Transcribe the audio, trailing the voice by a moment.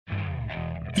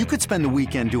You could spend the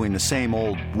weekend doing the same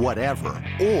old whatever,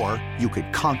 or you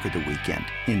could conquer the weekend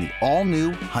in the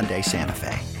all-new Hyundai Santa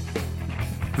Fe.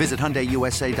 Visit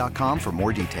HyundaiUSA.com for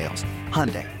more details.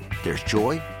 Hyundai, there's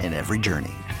joy in every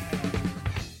journey.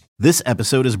 This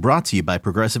episode is brought to you by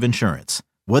Progressive Insurance.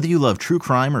 Whether you love true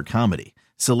crime or comedy,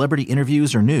 celebrity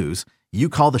interviews or news, you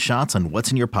call the shots on what's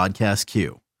in your podcast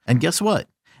queue. And guess what?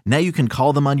 Now you can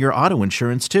call them on your auto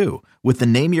insurance too with the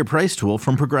Name Your Price tool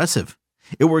from Progressive.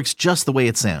 It works just the way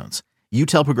it sounds. You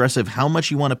tell Progressive how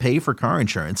much you want to pay for car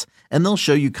insurance, and they'll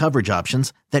show you coverage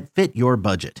options that fit your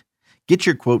budget. Get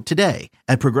your quote today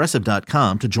at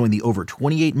Progressive.com to join the over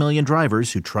 28 million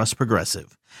drivers who trust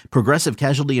Progressive. Progressive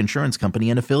Casualty Insurance Company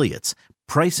and Affiliates.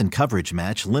 Price and coverage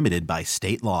match limited by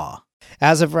state law.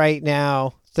 As of right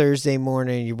now, Thursday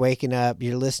morning, you're waking up,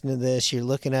 you're listening to this, you're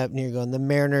looking up, and you're going, the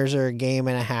Mariners are a game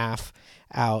and a half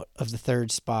out of the third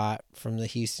spot from the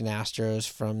Houston Astros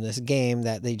from this game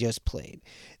that they just played.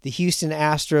 The Houston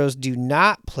Astros do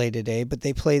not play today, but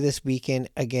they play this weekend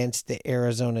against the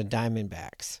Arizona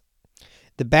Diamondbacks.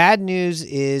 The bad news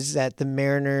is that the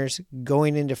Mariners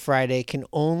going into Friday can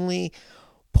only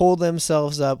pull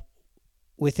themselves up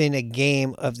within a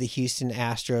game of the Houston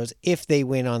Astros if they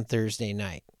win on Thursday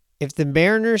night. If the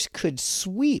Mariners could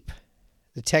sweep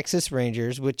the Texas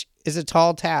Rangers, which is a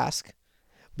tall task,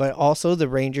 but also the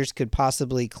Rangers could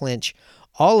possibly clinch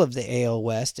all of the AL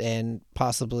West and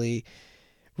possibly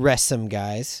rest some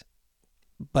guys.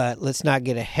 But let's not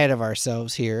get ahead of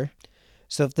ourselves here.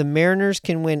 So if the Mariners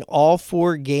can win all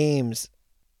 4 games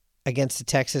against the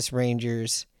Texas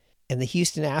Rangers and the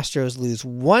Houston Astros lose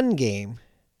 1 game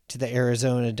to the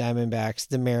Arizona Diamondbacks,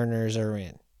 the Mariners are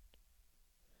in.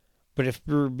 But if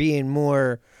we're being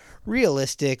more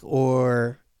realistic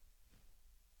or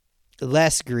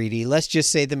less greedy, let's just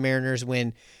say the Mariners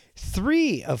win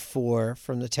 3 of 4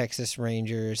 from the Texas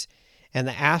Rangers and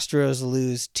the Astros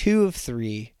lose 2 of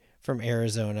 3 from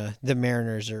Arizona, the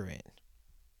Mariners are in.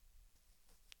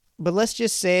 But let's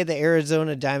just say the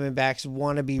Arizona Diamondbacks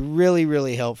want to be really,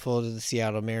 really helpful to the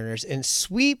Seattle Mariners and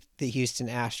sweep the Houston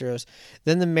Astros,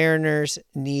 then the Mariners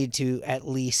need to at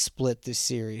least split the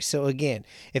series. So again,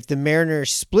 if the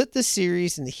Mariners split the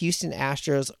series and the Houston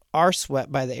Astros are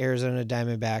swept by the Arizona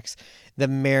Diamondbacks, the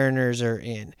Mariners are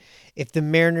in. If the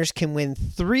Mariners can win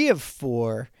 3 of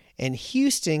 4 and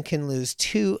Houston can lose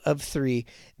 2 of 3,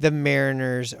 the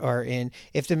Mariners are in.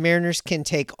 If the Mariners can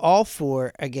take all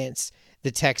 4 against the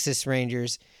Texas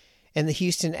Rangers and the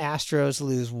Houston Astros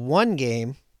lose 1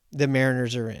 game, the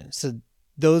Mariners are in. So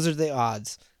those are the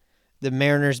odds. The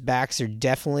Mariners' backs are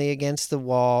definitely against the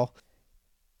wall.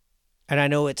 And I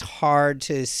know it's hard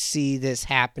to see this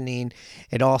happening.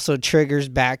 It also triggers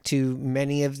back to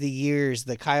many of the years,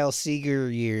 the Kyle Seager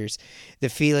years, the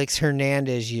Felix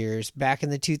Hernandez years, back in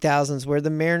the 2000s, where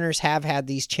the Mariners have had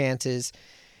these chances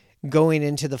going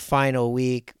into the final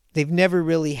week. They've never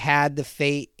really had the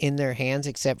fate in their hands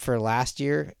except for last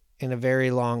year in a very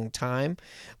long time.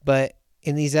 But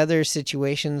in these other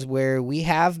situations where we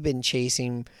have been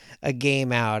chasing a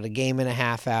game out, a game and a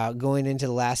half out, going into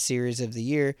the last series of the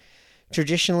year,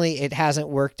 traditionally it hasn't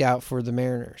worked out for the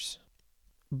Mariners.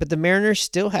 But the Mariners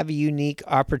still have a unique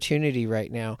opportunity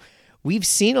right now. We've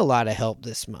seen a lot of help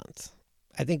this month.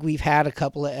 I think we've had a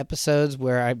couple of episodes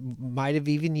where I might have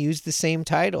even used the same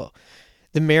title.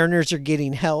 The Mariners are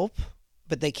getting help,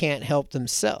 but they can't help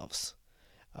themselves.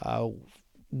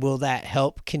 Will that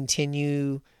help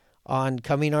continue on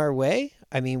coming our way?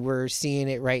 I mean, we're seeing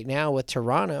it right now with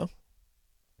Toronto.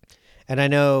 And I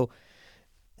know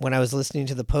when I was listening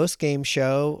to the post-game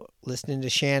show, listening to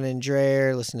Shannon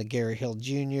Drayer, listening to Gary Hill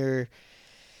Jr.,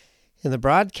 and the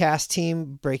broadcast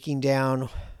team breaking down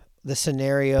the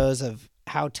scenarios of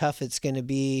how tough it's going to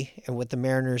be and what the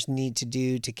Mariners need to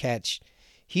do to catch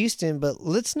Houston, but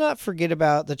let's not forget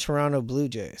about the Toronto Blue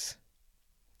Jays.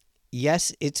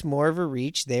 Yes, it's more of a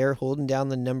reach. They are holding down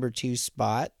the number 2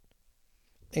 spot.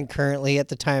 And currently, at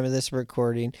the time of this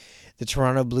recording, the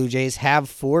Toronto Blue Jays have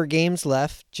 4 games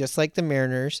left, just like the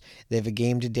Mariners. They have a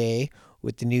game today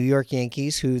with the New York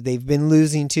Yankees, who they've been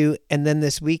losing to. And then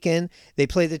this weekend, they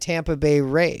play the Tampa Bay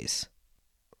Rays,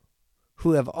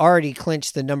 who have already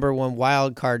clinched the number 1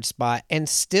 wild card spot and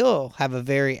still have a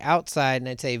very outside, and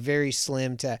I'd say very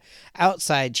slim to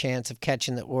outside chance of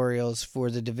catching the Orioles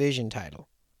for the division title.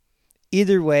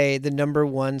 Either way, the number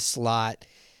 1 slot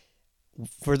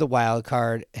for the wild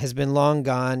card has been long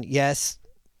gone. Yes,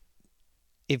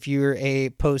 if you're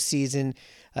a postseason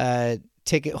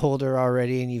ticket holder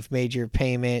already and you've made your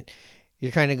payment,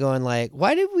 you're kind of going like,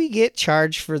 why did we get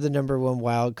charged for the number 1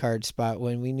 wild card spot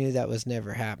when we knew that was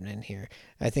never happening here?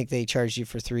 I think they charged you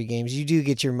for 3 games. You do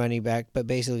get your money back, but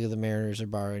basically the Mariners are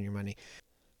borrowing your money.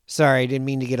 Sorry, I didn't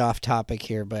mean to get off topic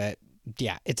here, but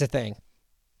yeah, it's a thing.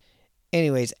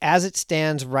 Anyways, as it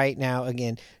stands right now,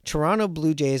 again, Toronto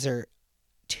Blue Jays are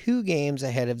 2 games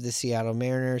ahead of the Seattle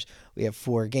Mariners. We have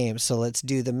 4 games, so let's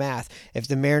do the math. If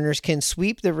the Mariners can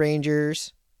sweep the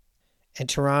Rangers and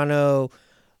Toronto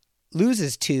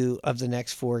loses 2 of the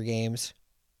next 4 games,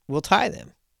 we'll tie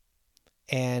them.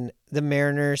 And the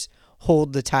Mariners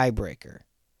hold the tiebreaker.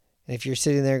 And if you're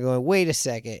sitting there going, wait a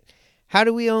second, how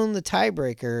do we own the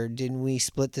tiebreaker? Didn't we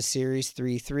split the series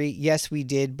 3-3? Yes, we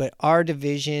did, but our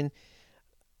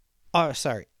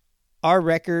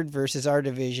record versus our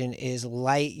division is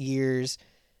light years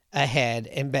ahead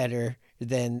and better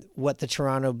than what the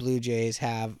Toronto Blue Jays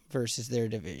have versus their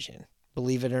division.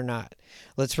 Believe it or not.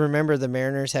 Let's remember the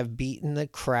Mariners have beaten the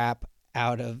crap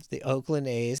out of the Oakland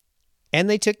A's, and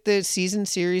they took the season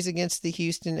series against the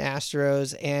Houston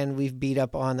Astros, and we've beat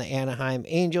up on the Anaheim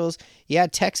Angels. Yeah,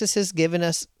 Texas has given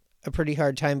us a pretty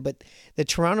hard time, but the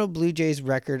Toronto Blue Jays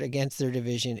record against their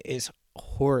division is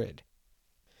horrid.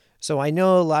 So I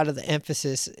know a lot of the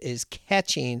emphasis is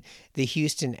catching the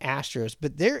Houston Astros,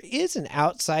 but there is an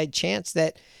outside chance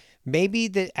that maybe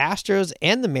the Astros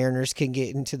and the Mariners can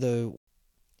get into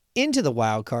the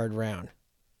wild card round.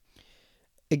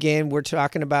 Again, we're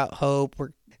talking about hope. We're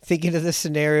thinking of the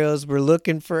scenarios. We're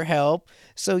looking for help.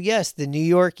 So yes, the New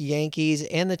York Yankees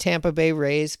and the Tampa Bay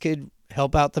Rays could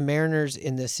help out the Mariners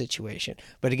in this situation.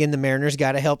 But again, the Mariners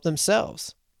got to help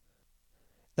themselves.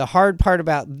 The hard part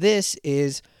about this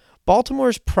is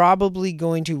Baltimore's probably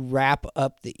going to wrap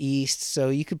up the East, so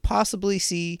you could possibly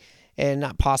see, and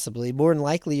not possibly, more than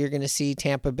likely you're going to see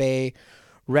Tampa Bay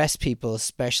rest people,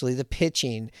 especially the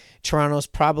pitching. Toronto's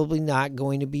probably not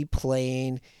going to be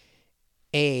playing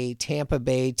a Tampa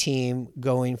Bay team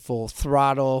going full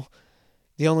throttle.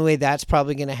 The only way that's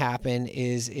probably going to happen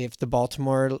is if the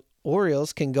Baltimore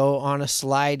Orioles can go on a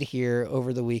slide here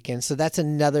over the weekend. So that's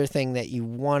another thing that you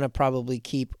want to probably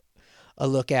keep a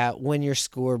look at when you're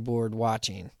scoreboard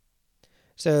watching.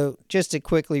 So just to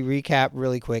quickly recap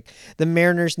really quick, the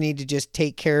Mariners need to just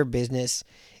take care of business.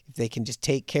 If they can just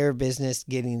take care of business,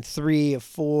 getting 3 of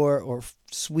 4 or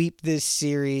sweep this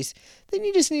series, then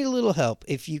you just need a little help.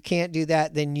 If you can't do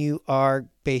that, then you are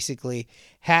basically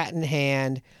hat in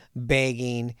hand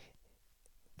begging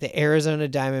the Arizona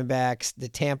Diamondbacks, the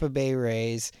Tampa Bay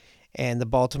Rays, and the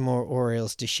Baltimore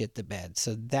Orioles to shit the bed.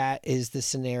 So that is the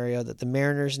scenario that the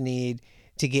Mariners need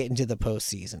to get into the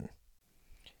postseason.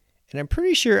 And I'm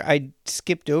pretty sure I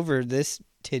skipped over this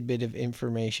tidbit of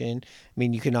information. I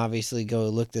mean, you can obviously go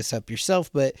look this up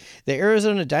yourself, but the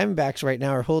Arizona Diamondbacks right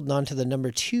now are holding on to the number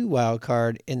 2 wild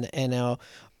card in the NL.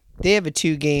 They have a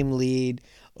 2-game lead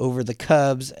over the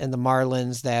Cubs and the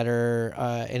Marlins that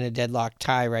are in a deadlock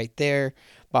tie right there.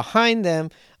 Behind them,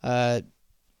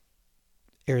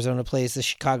 Arizona plays the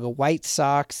Chicago White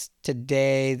Sox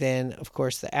today, then, of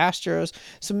course, the Astros.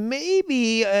 So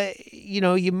maybe,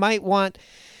 you might want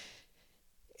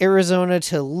Arizona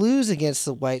to lose against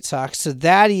the White Sox, so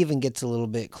that even gets a little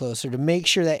bit closer to make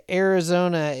sure that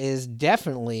Arizona is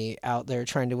definitely out there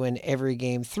trying to win every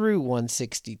game through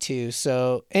 162.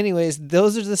 So anyways,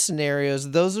 those are the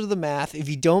scenarios. Those are the math. If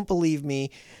you don't believe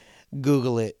me,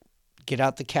 Google it. Get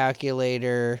out the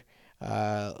calculator.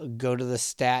 Go to the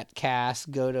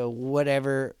StatCast, go to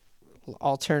whatever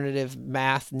alternative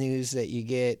math news that you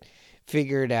get,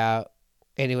 figure it out.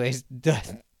 Anyways,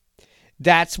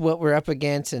 that's what we're up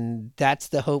against, and that's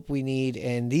the hope we need,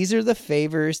 and these are the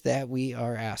favors that we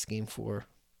are asking for.